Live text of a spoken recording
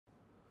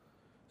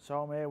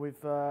So I'm here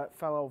with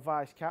fellow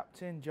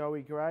vice-captain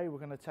Joey Gray. We're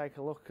going to take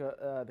a look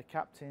at the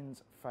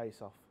captain's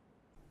face-off.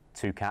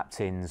 Two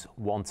captains,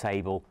 one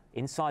table,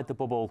 inside the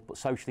bubble but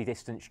socially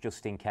distanced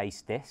just in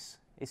case. This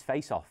is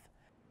face-off.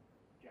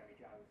 Jeremy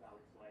Jones,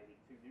 Alex Lady,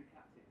 two new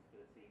captains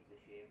for the teams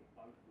this year,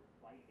 but both with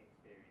playing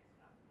experience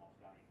at the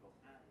Mosconi Cup.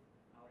 And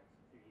Alex,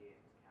 2 years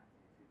as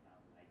captain in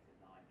 2008 and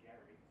 9.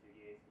 Jeremy, 2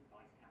 years as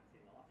vice-captain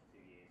the last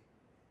 2 years.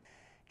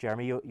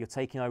 Jeremy, you're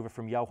taking over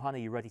from Johan.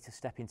 Are you ready to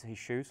step into his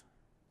shoes?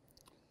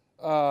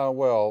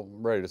 Well,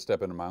 ready to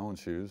step into my own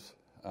shoes.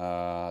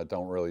 I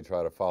don't really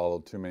try to follow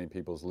too many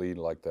people's lead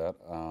like that.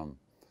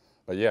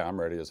 But yeah, I'm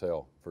ready as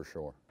hell, for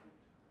sure.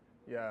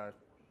 Yeah,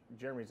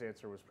 Jeremy's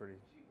answer was pretty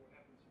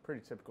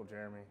typical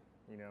Jeremy.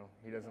 You know,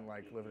 he doesn't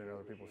like living in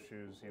other people's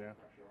shoes, you know.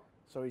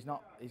 So he's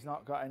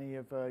not got any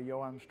of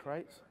Johan's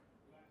traits?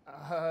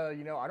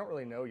 You know, I don't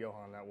really know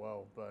Johan that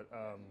well, but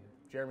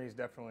Jeremy's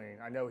definitely,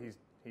 I know he's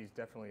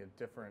definitely a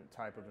different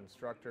type of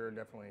instructor,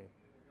 definitely,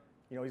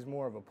 you know, he's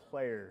more of a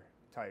player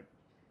type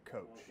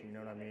coach, you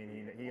know what I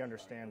mean? He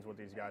understands what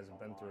these guys have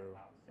been through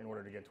in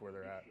order to get to where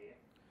they're at.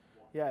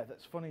 Yeah,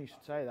 that's funny you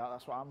should say that.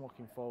 That's what I'm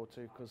looking forward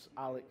to, because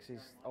Alex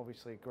is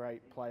obviously a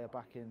great player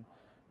back in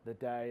the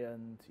day,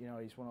 and you know,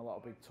 he's won a lot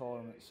of big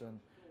tournaments and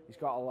he's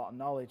got a lot of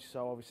knowledge.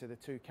 So obviously the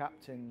two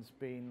captains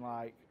being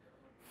like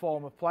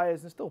former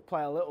players and still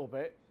play a little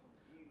bit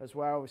as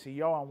well. Obviously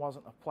Johan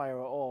wasn't a player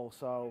at all,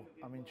 so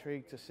I'm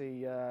intrigued to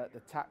see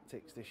the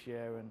tactics this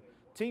year and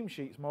team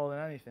sheets more than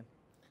anything.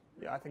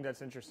 Yeah, I think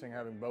that's interesting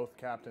having both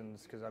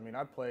captains, because I mean,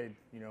 I've played,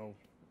 you know,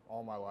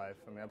 all my life.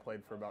 I mean, I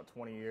played for about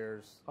 20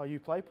 years. Oh, you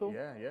play pool?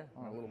 Yeah,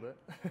 a little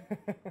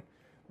bit.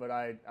 But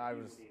I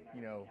was,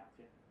 you know,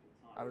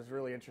 I was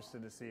really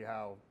interested to see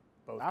how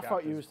both captains. I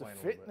thought you was the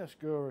fitness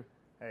guru.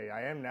 Hey,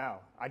 I am now.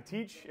 I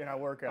teach and I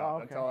work out. Oh,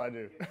 okay. That's all I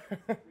do.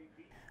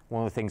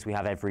 One of the things we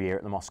have every year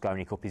at the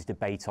Mosconi Cup is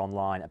debate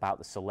online about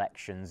the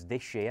selections.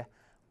 This year,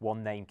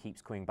 one name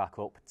keeps coming back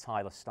up,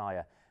 Tyler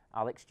Steyer.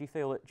 Alex, do you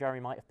feel that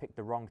Jeremy might have picked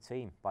the wrong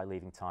team by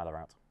leaving Tyler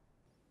out?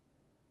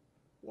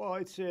 Well,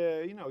 it's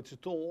you know, it's a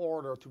tall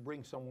order to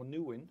bring someone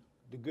new in.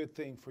 The good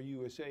thing for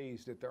USA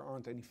is that there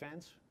aren't any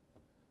fans,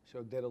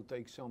 so that'll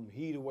take some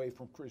heat away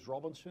from Chris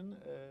Robinson.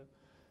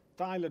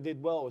 Tyler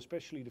did well,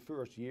 especially the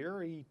first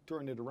year. He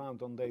turned it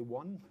around on day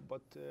one,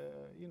 but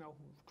you know,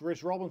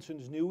 Chris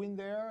Robinson's new in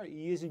there.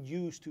 He isn't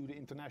used to the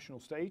international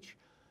stage.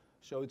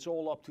 So it's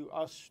all up to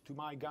us, to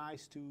my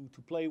guys, to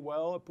play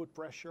well, put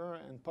pressure,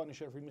 and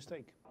punish every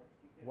mistake.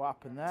 What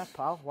happened there,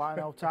 pal? Why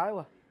no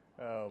Tyler?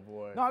 Oh,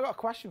 boy. No, I got a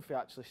question for you,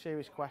 actually,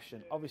 serious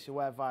question. Obviously,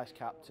 we're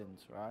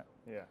vice-captains, right?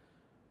 Yeah.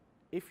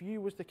 If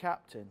you was the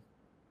captain,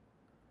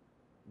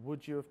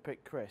 would you have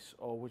picked Chris,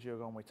 or would you have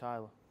gone with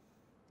Tyler?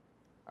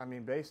 I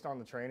mean, based on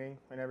the training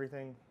and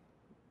everything,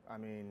 I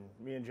mean,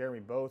 me and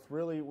Jeremy both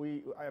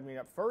really, I mean,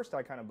 at first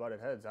I kind of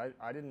butted heads.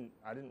 I didn't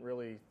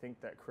really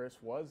think that Chris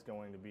was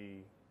going to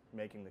be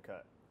making the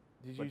cut.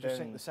 Did you just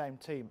think the same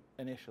team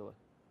initially?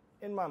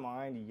 In my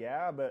mind,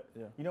 yeah, but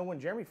you know, when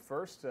Jeremy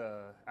first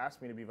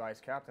asked me to be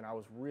vice captain, I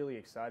was really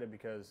excited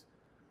because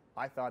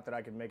I thought that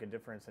I could make a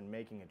difference in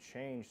making a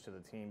change to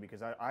the team,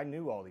 because I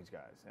knew all these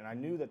guys and I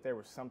knew that there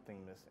was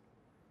something missing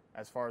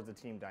as far as the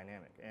team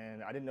dynamic,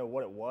 and I didn't know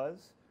what it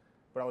was,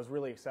 but I was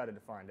really excited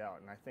to find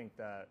out. And I think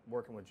that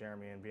working with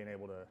Jeremy and being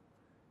able to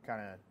kind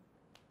of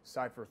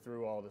cipher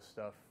through all this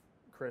stuff,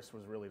 Chris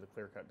was really the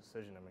clear-cut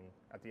decision. I mean,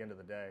 at the end of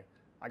the day,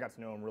 I got to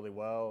know him really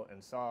well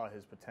and saw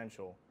his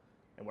potential.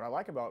 And what I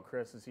like about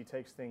Chris is he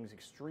takes things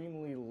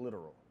extremely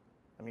literal.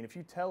 I mean, if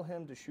you tell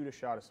him to shoot a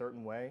shot a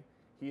certain way,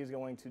 he is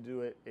going to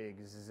do it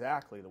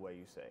exactly the way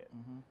you say it.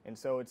 Mm-hmm. And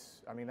so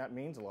it's, I mean, that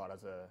means a lot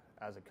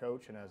as a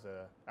coach and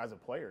as a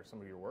player,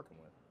 somebody you're working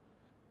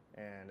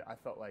with. And I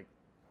felt like,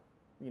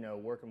 you know,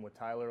 working with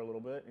Tyler a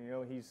little bit, you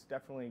know, he's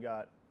definitely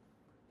got,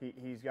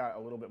 he's got a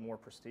little bit more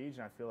prestige,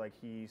 and I feel like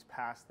he's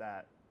past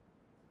that,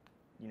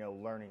 you know,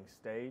 learning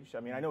stage. I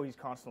mean, I know he's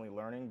constantly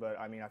learning, but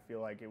I mean, I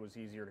feel like it was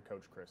easier to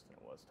coach Chris than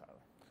it was Tyler.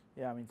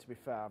 Yeah, I mean, to be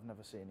fair, I've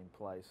never seen him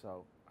play,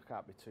 so I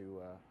can't be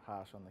too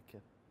harsh on the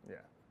kid. Yeah.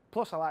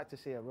 Plus, I like to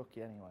see a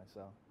rookie anyway,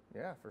 so.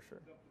 Yeah, for sure.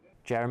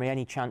 Jeremy,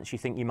 any chance you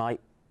think you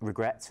might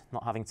regret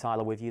not having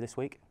Tyler with you this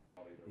week?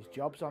 His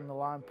job's on the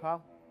line,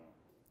 pal.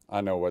 I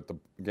know what the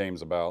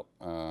game's about.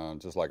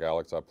 Just like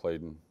Alex, I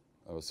played in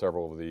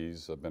several of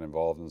these. I've been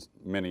involved in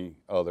many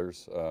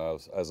others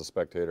as a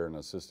spectator and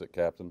assistant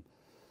captain.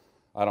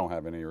 I don't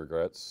have any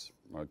regrets.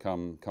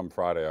 Come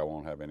Friday, I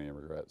won't have any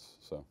regrets.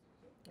 So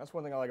that's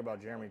one thing I like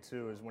about Jeremy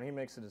too, is when he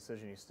makes a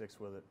decision, he sticks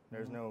with it.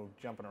 There's no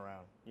jumping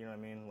around. You know what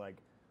I mean? Like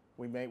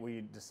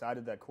we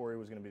decided that Corey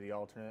was going to be the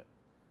alternate,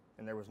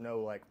 and there was no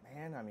like,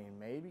 man, I mean,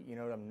 maybe, you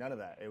know, none of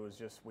that. It was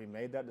just we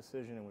made that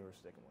decision and we were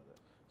sticking with it.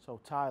 So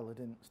Tyler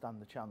didn't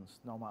stand a chance,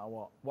 no matter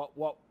what.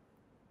 What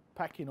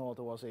pecking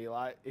order was he?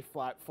 Like, if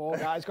like 4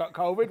 guys got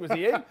COVID, was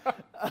he in?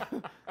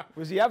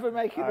 Was he ever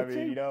making the team? I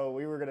mean, you know,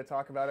 we were going to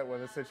talk about it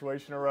when the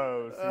situation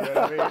arose. You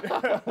know what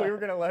I mean? We were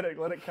going to let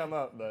it come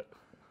up, but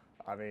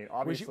I mean,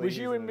 obviously. Was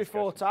you in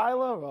before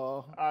Tyler,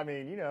 or? I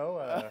mean, you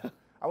know,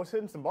 I was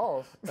hitting some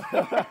balls.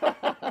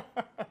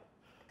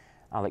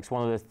 Alex,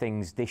 one of the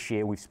things this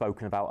year we've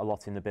spoken about a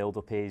lot in the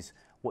build-up is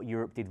what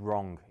Europe did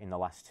wrong in the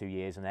last 2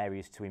 years and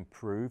areas to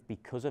improve.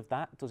 Because of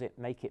that, does it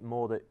make it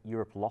more that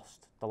Europe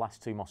lost the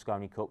last 2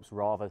 Mosconi Cups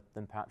rather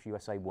than perhaps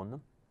USA won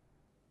them?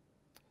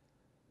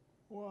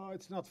 Well,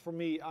 it's not for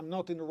me. I'm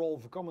not in the role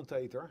of a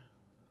commentator.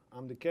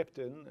 I'm the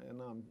captain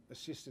and I'm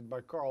assisted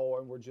by Karl,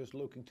 and we're just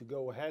looking to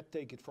go ahead,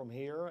 take it from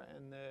here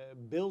and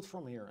build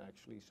from here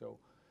actually.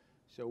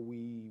 So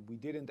we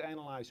didn't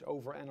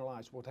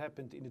overanalyze what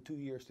happened in the 2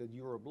 years that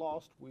Europe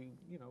lost. We're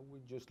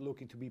just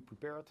looking to be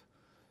prepared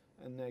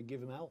and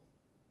give them hell.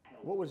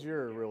 What was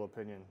your real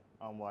opinion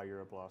on why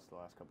Europe lost the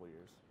last couple of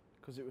years?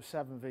 Because it was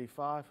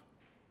 7v5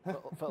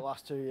 for the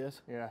last 2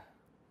 years. Yeah.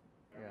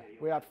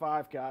 We had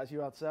 5 guys, you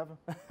had 7.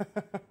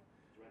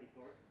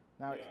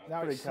 Now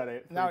it's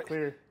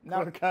clear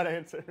cut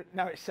answer.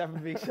 Now it's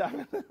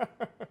 7v7.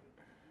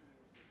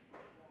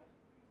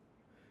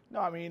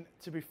 No, I mean,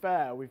 to be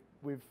fair, I'm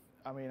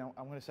going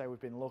to say we've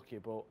been lucky,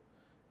 but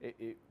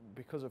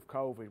because of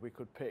COVID, we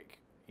could pick,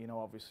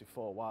 obviously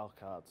 4 wild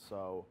cards.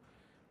 So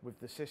with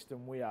the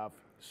system we have,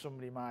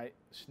 somebody might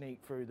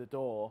sneak through the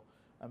door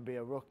and be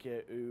a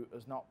rookie who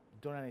has not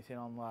done anything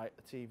on like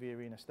a TV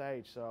arena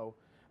stage. So,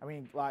 I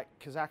mean, like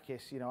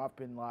Kazakis, I've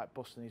been like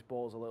busting his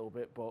balls a little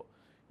bit, but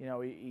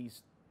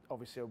he's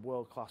obviously a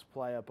world-class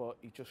player, but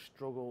he just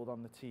struggled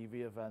on the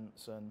TV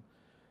events, and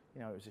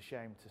it was a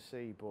shame to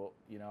see. But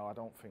I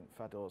don't think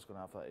Fedor's going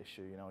to have that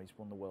issue. He's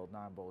won the World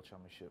 9-Ball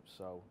Championship,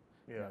 so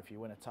if you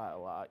win a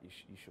title like that,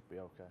 you should be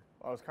okay.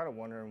 I was kind of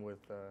wondering with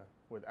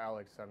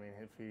Alex. I mean,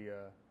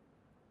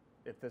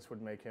 if this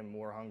would make him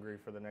more hungry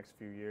for the next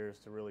few years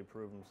to really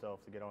prove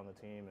himself to get on the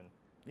team.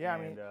 He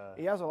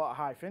has a lot of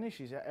high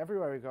finishes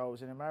everywhere he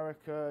goes. In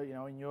America,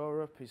 in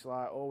Europe, he's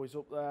like always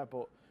up there,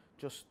 but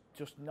just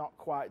not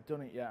quite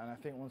done it yet. And I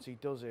think once he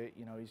does it,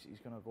 he's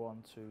going to go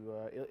on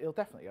to. He'll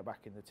definitely get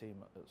back in the team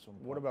at some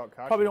point. What about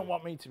Kachi? Probably don't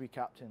want me to be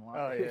captain.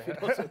 If he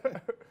doesn't.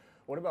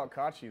 What about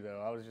Kachi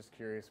though? I was just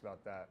curious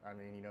about that. I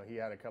mean, he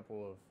had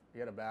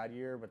a bad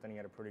year, but then he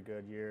had a pretty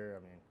good year. I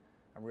mean,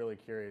 I'm really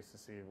curious to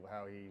see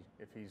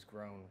if he's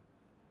grown.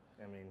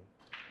 I mean,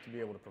 to be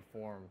able to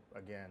perform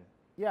again.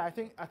 Yeah, I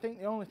think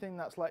the only thing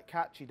that's let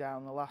Kachi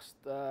down the last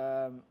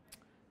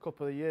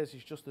couple of years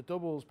is just the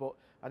doubles, but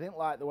I didn't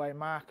like the way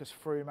Marcus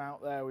threw him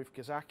out there with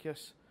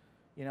Kazakis,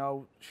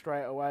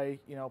 straight away,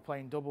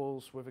 playing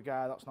doubles with a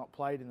guy that's not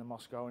played in the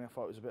Mosconi. I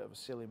thought it was a bit of a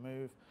silly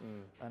move,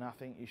 and I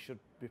think he should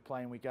be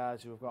playing with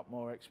guys who have got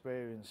more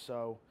experience.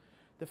 So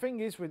the thing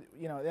is, with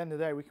at the end of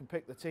the day, we can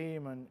pick the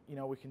team and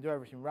we can do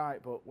everything right,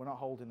 but we're not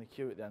holding the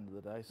queue at the end of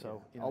the day.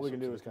 So all we can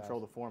do is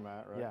control the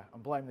format, right? Yeah,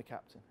 and blame the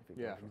captain.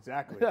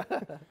 Exactly.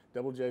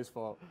 Double J's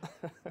fault.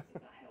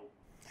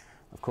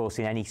 Of course,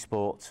 in any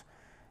sport,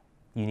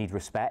 you need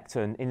respect,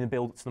 and in the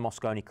build to the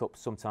Mosconi Cup,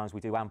 sometimes we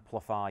do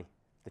amplify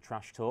the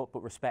trash talk,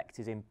 but respect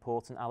is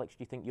important. Alex, do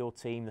you think your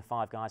team, the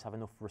 5 guys, have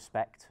enough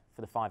respect for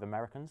the 5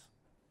 Americans?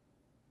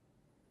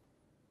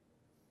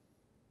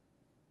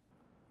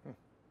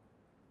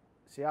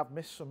 See, I've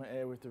missed something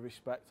here with the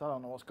respect. I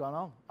don't know what's going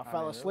on. I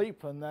fell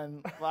asleep and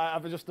then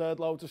I've just heard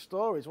loads of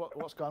stories.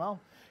 What's going on?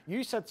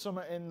 You said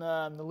something in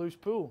the loose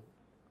pool.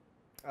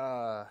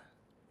 Well,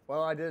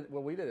 I did.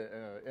 Well, we did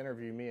an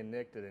interview. Me and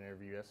Nick did an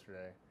interview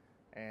yesterday,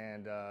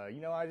 and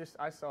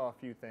I saw a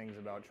few things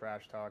about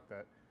trash talk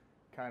that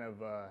kind of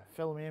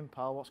fill me in,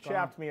 pal. What's going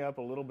on? Chapped me up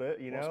a little bit.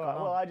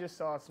 Well, I just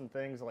saw some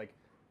things like,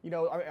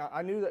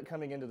 I knew that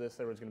coming into this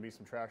there was going to be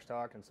some trash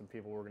talk and some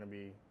people were going to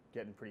be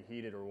getting pretty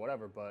heated or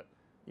whatever, but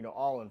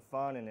all in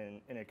fun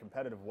and in a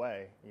competitive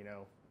way.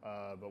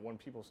 But when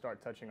people start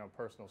touching on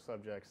personal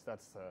subjects,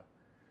 that's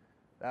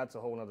a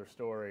whole other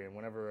story. And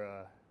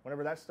whenever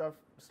that stuff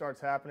starts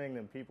happening,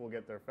 then people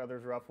get their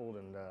feathers ruffled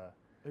and.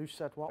 Who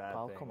said what,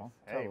 pal? Things. Come on.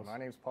 Hey, my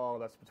name's Paul.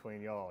 That's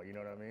between y'all. You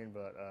know what I mean?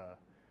 But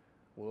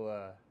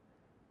we'll,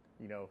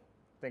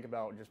 think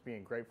about just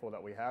being grateful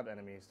that we have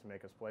enemies to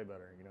make us play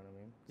better. You know what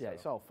I mean? Yeah,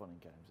 it's all fun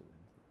and games at the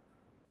end.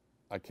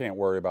 I can't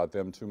worry about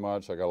them too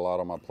much. I got a lot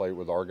on my plate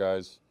with our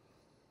guys.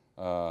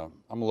 I'm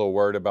a little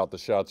worried about the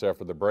shots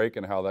after the break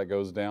and how that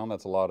goes down.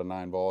 That's a lot of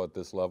 9-ball at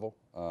this level.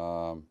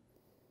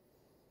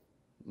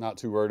 Not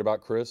too worried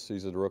about Chris.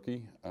 He's a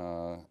rookie.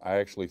 I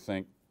actually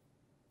think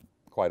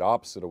quite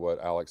opposite of what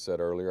Alex said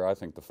earlier. I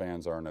think the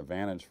fans are an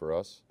advantage for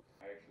us.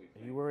 Are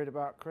you worried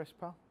about Chris,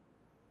 pal?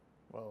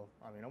 Well,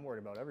 I'm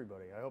worried about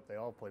everybody. I hope they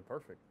all play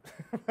perfect.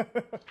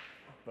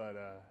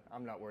 But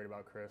I'm not worried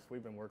about Chris.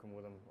 We've been working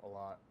with him a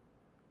lot.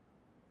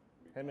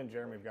 Him and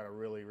Jeremy have got a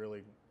really,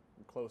 really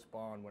close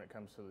bond when it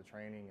comes to the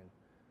training, and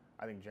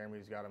I think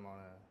Jeremy's got him on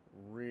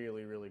a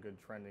really, really good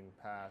trending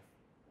path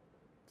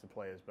to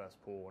play his best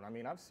pool.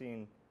 And I've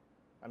seen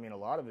a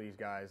lot of these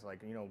guys, like,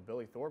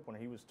 Billy Thorpe, when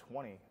he was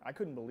 20, I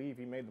couldn't believe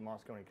he made the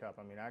Mosconi Cup.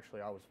 Actually,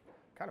 I was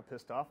kind of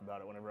pissed off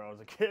about it whenever I was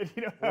a kid,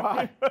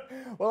 Why?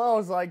 Well, I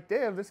was like,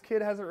 damn, this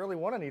kid hasn't really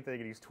won anything,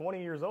 and he's 20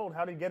 years old.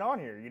 How did he get on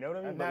here? You know what I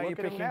mean? And but now look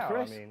you're at him picking now.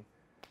 Chris?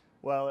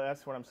 Well,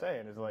 that's what I'm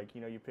saying, is like,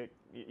 you pick,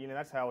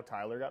 that's how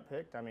Tyler got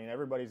picked.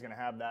 Everybody's going to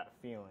have that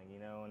feeling,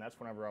 and that's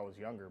whenever I was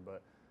younger.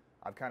 But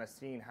I've kind of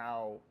seen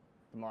how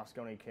the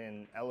Mosconi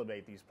can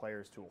elevate these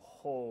players to a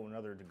whole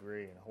nother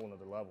degree and a whole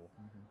nother level.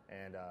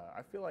 And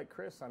I feel like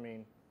Chris, I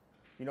mean,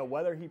 you know,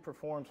 whether he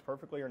performs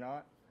perfectly or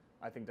not,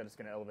 I think that it's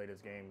going to elevate his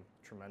game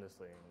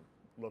tremendously,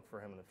 and look for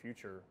him in the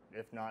future,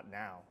 if not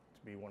now,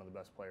 to be one of the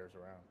best players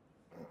around.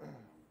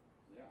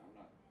 Yeah,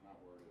 I'm not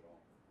worried at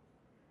all.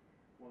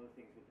 One of the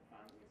things with the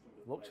fans and some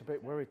of the Looks a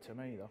bit worried to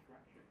me, though.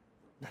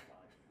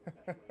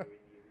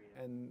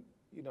 And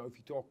you know, if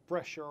you talk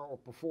pressure or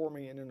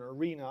performing in an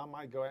arena,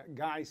 my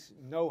guys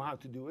know how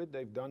to do it.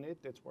 They've done it.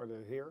 That's why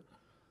they're here.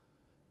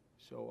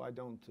 So I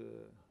don't,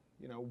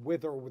 you know,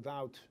 with or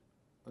without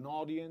an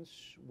audience,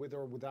 with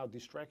or without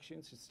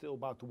distractions, it's still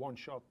about the one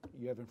shot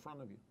you have in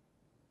front of you.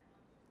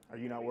 Are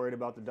you not worried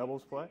about the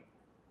doubles play?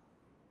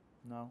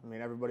 No. I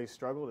mean, everybody's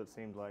struggled, it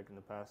seemed like, in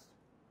the past,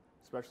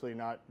 especially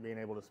not being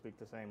able to speak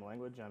the same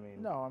language. I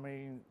mean, No, I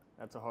mean,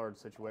 that's a hard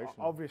situation.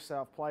 obviously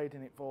I've played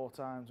in it 4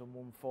 times and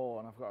won 4,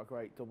 and I've got a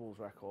great doubles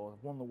record.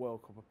 I've won the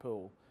World Cup of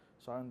Pool,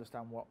 so I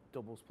understand what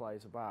doubles play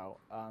is about.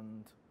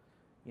 And,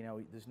 you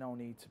know, there's no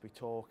need to be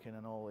talking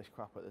and all this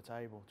crap at the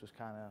table. Just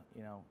kind of,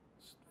 you know,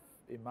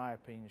 in my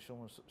opinion,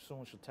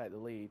 someone should take the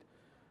lead,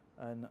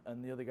 and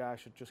the other guy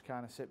should just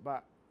kind of sit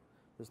back.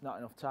 There's not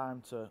enough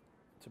time to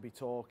be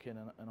talking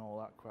and all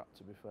that crap,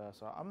 to be fair.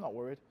 So I'm not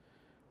worried.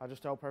 I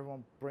just hope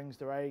everyone brings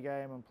their A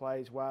game and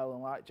plays well.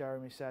 And like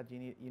Jeremy said, you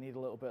need a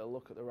little bit of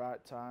luck at the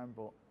right time.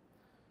 But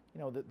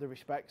you know, the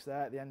respect's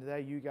there. At the end of the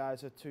day, you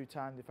guys are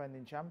 2-time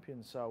defending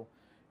champions. So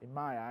in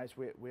my eyes,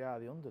 we are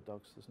the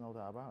underdogs. There's no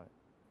doubt about it.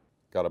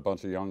 Got a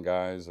bunch of young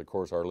guys. Of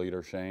course, our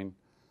leader Shane,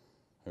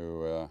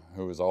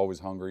 who is always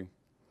hungry,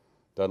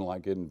 doesn't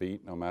like getting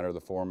beat, no matter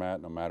the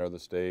format, no matter the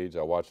stage.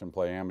 I watch him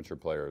play amateur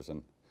players,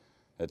 and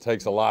it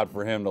takes a lot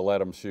for him to let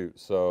them shoot.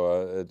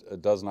 So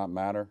it does not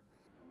matter.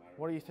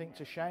 What do you think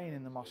to Shane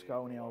in the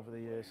Mosconi over the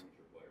years?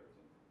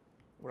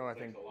 What do I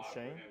think,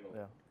 Shane?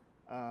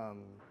 Yeah.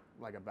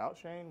 Like about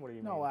Shane? What do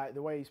you mean? No, like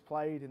the way he's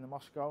played in the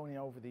Mosconi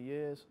over the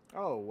years.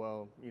 Oh,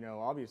 well, you know,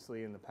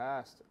 obviously in the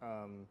past,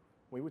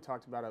 we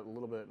talked about it a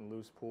little bit in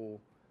loose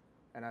pool,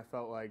 and I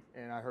felt like,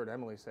 and I heard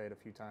Emily say it a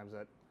few times,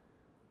 that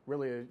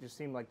really it just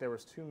seemed like there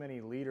was too many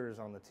leaders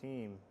on the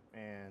team,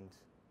 and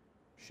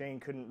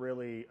Shane couldn't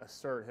really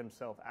assert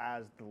himself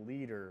as the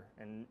leader,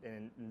 and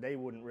they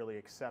wouldn't really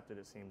accept it,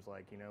 it seems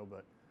like, you know.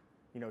 But,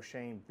 you know,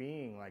 Shane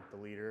being like the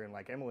leader, and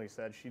like Emily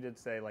said, she did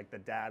say like the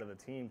dad of the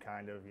team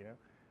kind of, you know.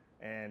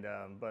 And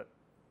but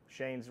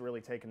Shane's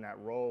really taken that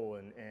role,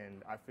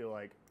 and I feel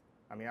like,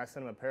 I mean, I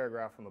sent him a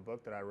paragraph from a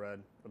book that I read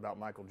about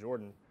Michael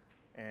Jordan,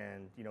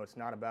 and, you know, it's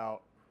not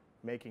about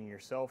making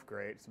yourself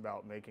great, it's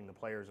about making the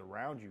players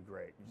around you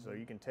great. So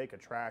you can take a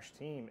trash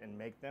team and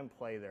make them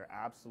play their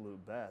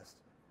absolute best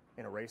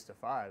in a race to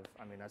 5.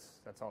 I mean,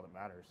 that's all that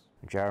matters.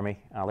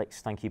 Jeremy,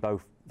 Alex, thank you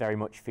both very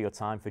much for your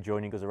time, for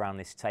joining us around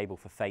this table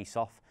for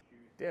Face-Off.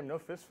 Damn, no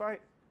fist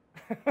fight?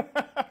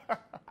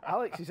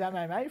 Alex is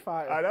MMA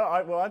fighter. I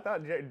know. Well, I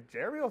thought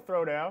Jeremy will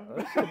throw down.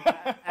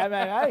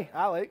 MMA,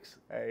 Alex.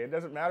 Hey, it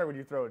doesn't matter when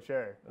you throw a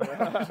chair.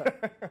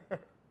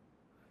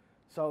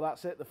 So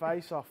that's it, the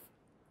Face-Off.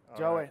 All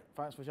Joey, right.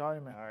 thanks for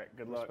joining me. All right,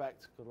 good luck.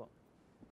 Respect, good luck.